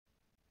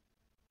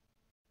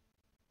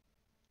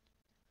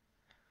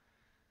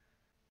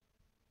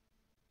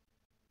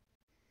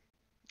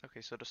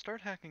Okay, so to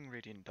start hacking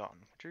Radiant Dawn,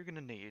 what you're going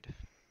to need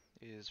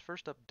is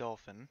first up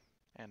Dolphin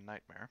and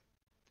Nightmare.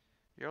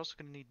 You're also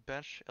going to need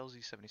Bash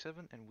LZ77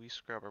 and We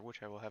Scrubber,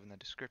 which I will have in the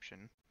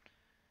description.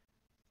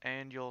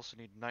 And you'll also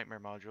need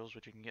Nightmare modules,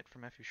 which you can get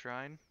from FU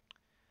Shrine,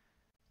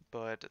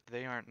 but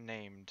they aren't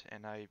named,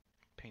 and I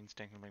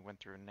painstakingly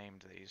went through and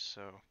named these,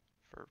 so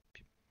for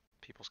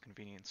people's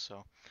convenience.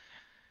 So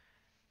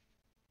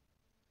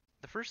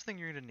the first thing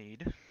you're going to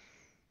need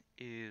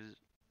is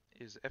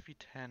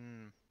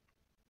FE10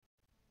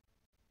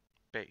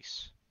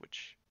 base,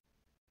 which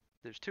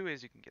there's two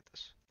ways you can get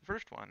this. The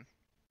first one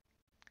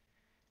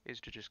is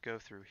to just go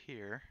through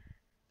here,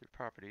 through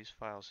properties,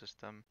 file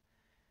system,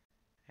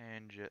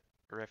 and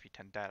or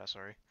FE10 data,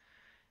 sorry,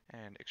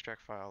 and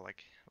extract file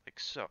like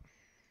so.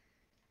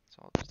 So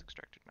I'll just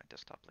extract it to my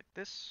desktop like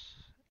this,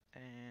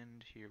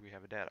 and here we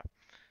have a data.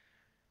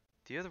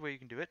 The other way you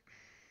can do it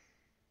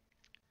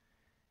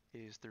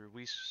is through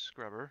We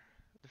Scrubber.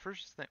 The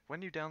first thing,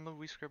 when you download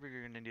We Scrubber,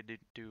 you're going to need to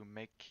do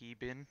make key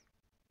bin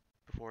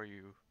before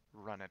you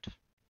run it.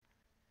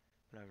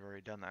 But I've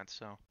already done that,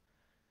 so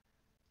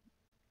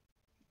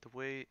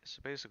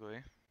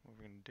basically, what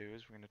we're going to do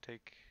is we're going to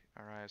take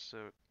our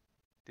ISO.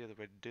 The other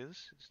way to do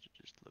this is to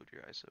just load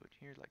your ISO in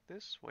here like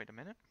this. Wait a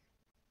minute.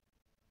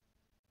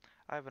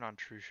 I have it on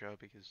True Show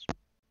because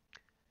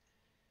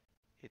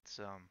it's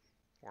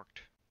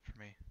worked for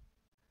me.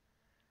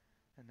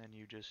 And then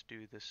you just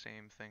do the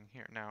same thing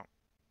here. Now,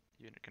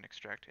 you can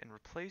extract and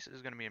replace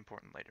is going to be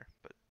important later,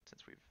 but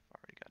since we've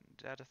already gotten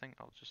the data thing,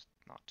 I'll just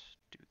not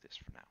do this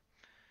for now.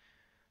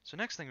 So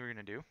next thing we're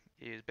going to do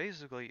is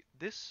basically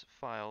this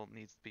file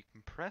needs to be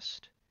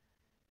compressed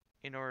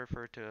in order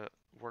for it to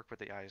work with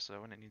the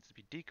ISO, and it needs to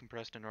be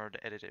decompressed in order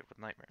to edit it with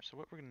Nightmare. So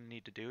what we're going to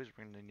need to do is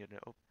we're going to need to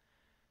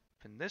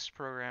open this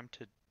program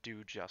to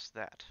do just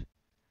that.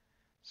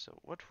 So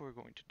what we're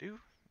going to do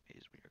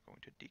is we are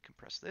going to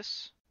decompress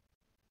this,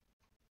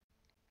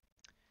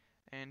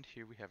 and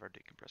here we have our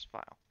decompressed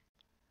file.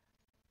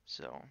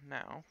 So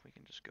now we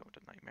can just go into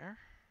Nightmare,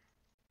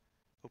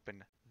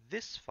 open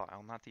this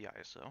file, not the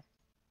ISO,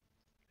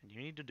 and you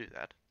need to do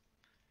that.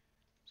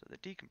 So the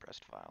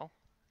decompressed file,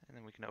 and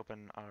then we can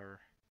open our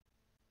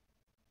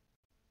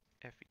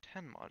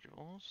FE10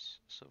 modules.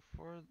 So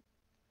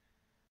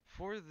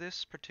for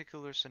this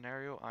particular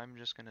scenario, I'm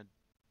just going to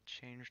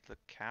change the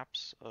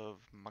caps of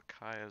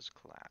Makaya's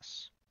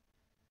class.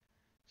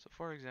 So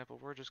for example,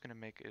 we're just going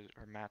to make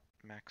our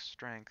max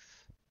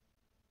strength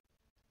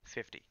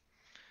 50.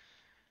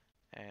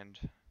 And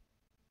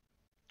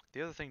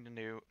the other thing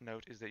to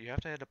note is that you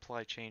have to hit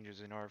apply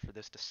changes in order for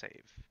this to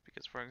save.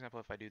 Because for example,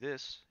 if I do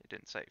this, it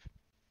didn't save.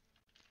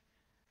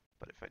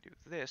 But if I do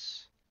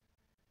this,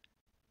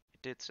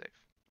 it did save.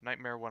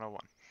 Nightmare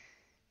 101.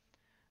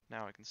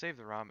 Now I can save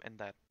the ROM, and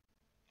that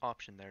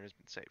option there has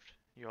been saved.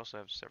 You also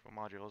have several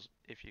modules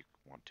if you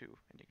want to,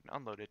 and you can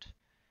unload it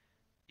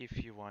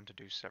if you want to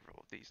do several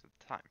of these at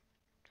a time.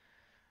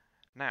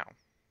 Now,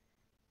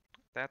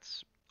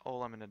 that's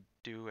all I'm going to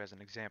do as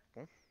an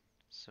example.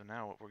 So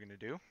now what we're going to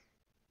do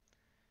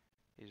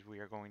is we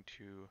are going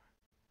to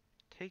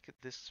take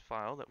this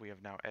file that we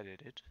have now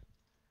edited,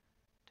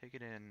 take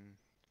it in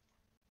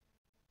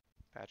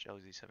batch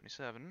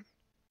LZ77,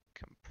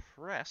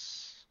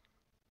 compress,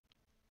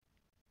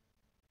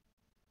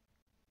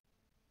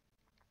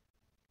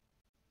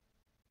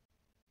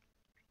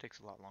 takes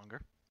a lot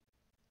longer,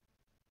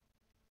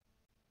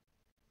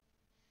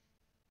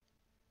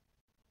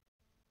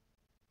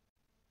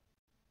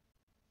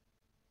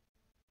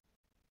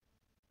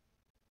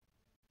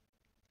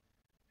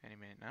 any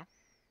minute now,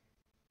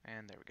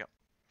 and there we go.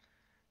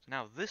 So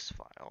now this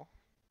file,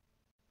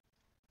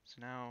 so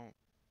now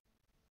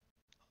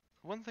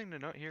one thing to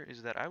note here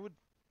is that I would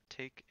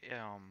take,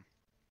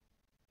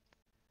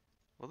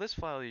 well, this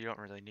file you don't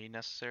really need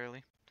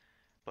necessarily,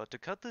 but to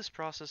cut this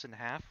process in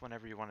half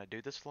whenever you want to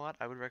do this a lot,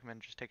 I would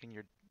recommend just taking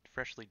your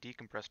freshly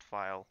decompressed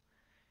file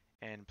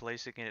and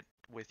placing it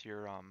with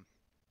your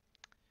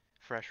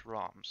fresh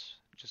ROMs,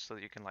 just so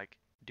that you can like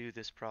do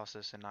this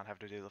process and not have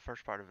to do the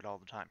first part of it all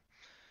the time.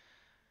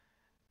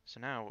 So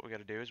now what we got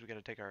to do is we got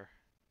to take our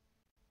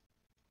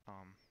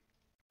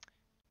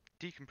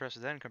decompressed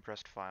then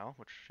compressed file,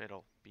 which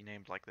it'll be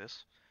named like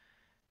this,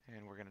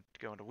 and we're going to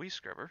go into We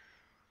Scrubber,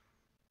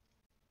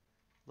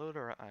 load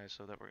our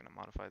ISO that we're going to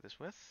modify this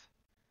with,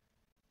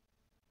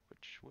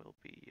 which will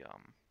be,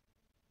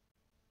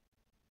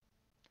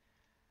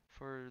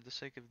 for the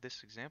sake of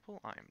this example,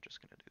 I'm just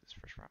going to do this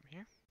fresh ROM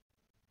here.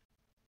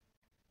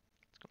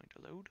 It's going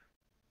to load.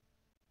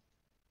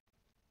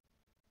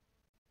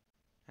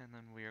 And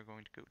then we are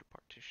going to go to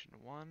partition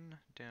 1,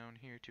 down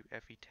here to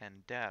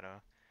FE10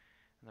 data,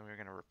 and then we're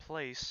going to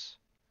replace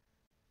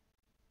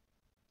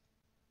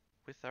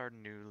with our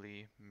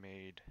newly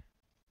made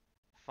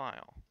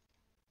file.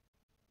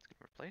 It's going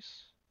to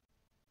replace,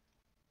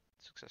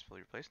 successfully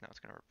replaced. Now it's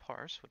going to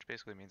parse, which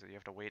basically means that you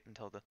have to wait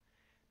until the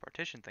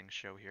partition things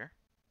show here.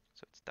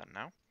 So it's done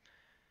now.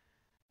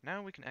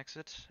 Now we can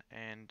exit,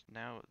 and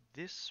now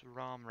this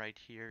ROM right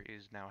here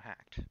is now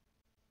hacked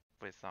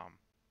with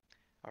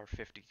our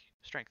 50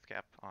 strength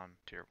cap on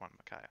tier 1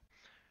 Makaya.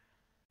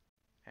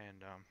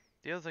 And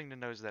the other thing to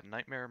note is that the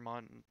Nightmare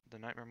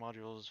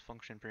modules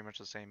function pretty much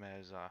the same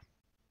as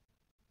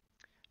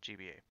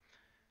GBA.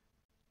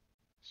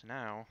 So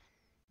now,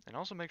 and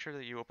also make sure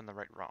that you open the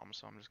right ROM.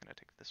 So I'm just gonna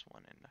take this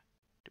one and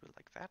do it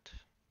like that.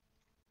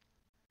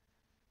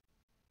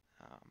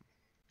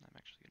 I'm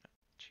actually gonna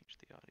change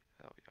the audio.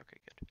 Oh, yeah, okay,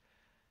 good.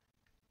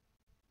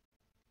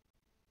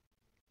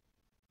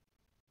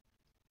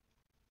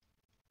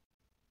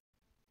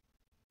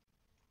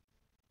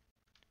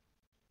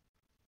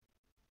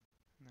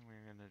 And then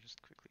we're gonna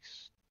just quickly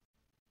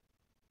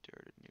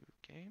start a new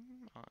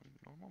game on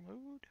normal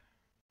mode.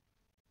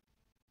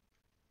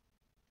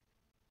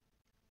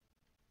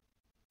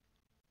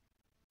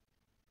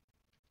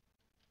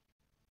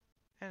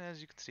 And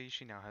as you can see,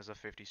 she now has a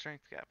 50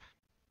 strength cap.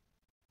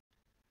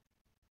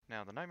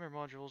 Now, the Nightmare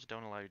modules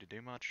don't allow you to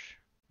do much,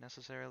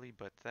 necessarily,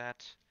 but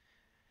that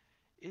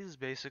is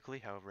basically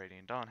how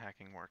Radiant Dawn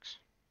hacking works.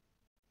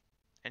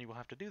 And you will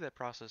have to do that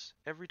process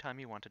every time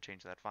you want to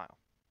change that file.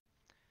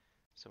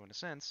 So in a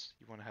sense,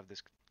 you want to have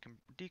this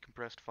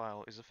decompressed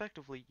file is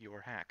effectively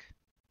your hack.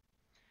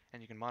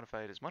 And you can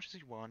modify it as much as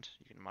you want,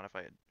 you can modify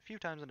it a few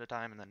times at a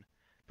time, and then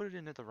put it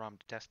into the ROM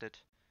to test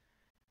it,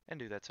 and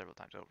do that several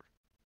times over.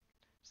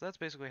 So that's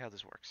basically how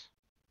this works.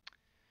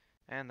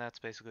 And that's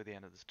basically the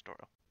end of this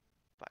tutorial.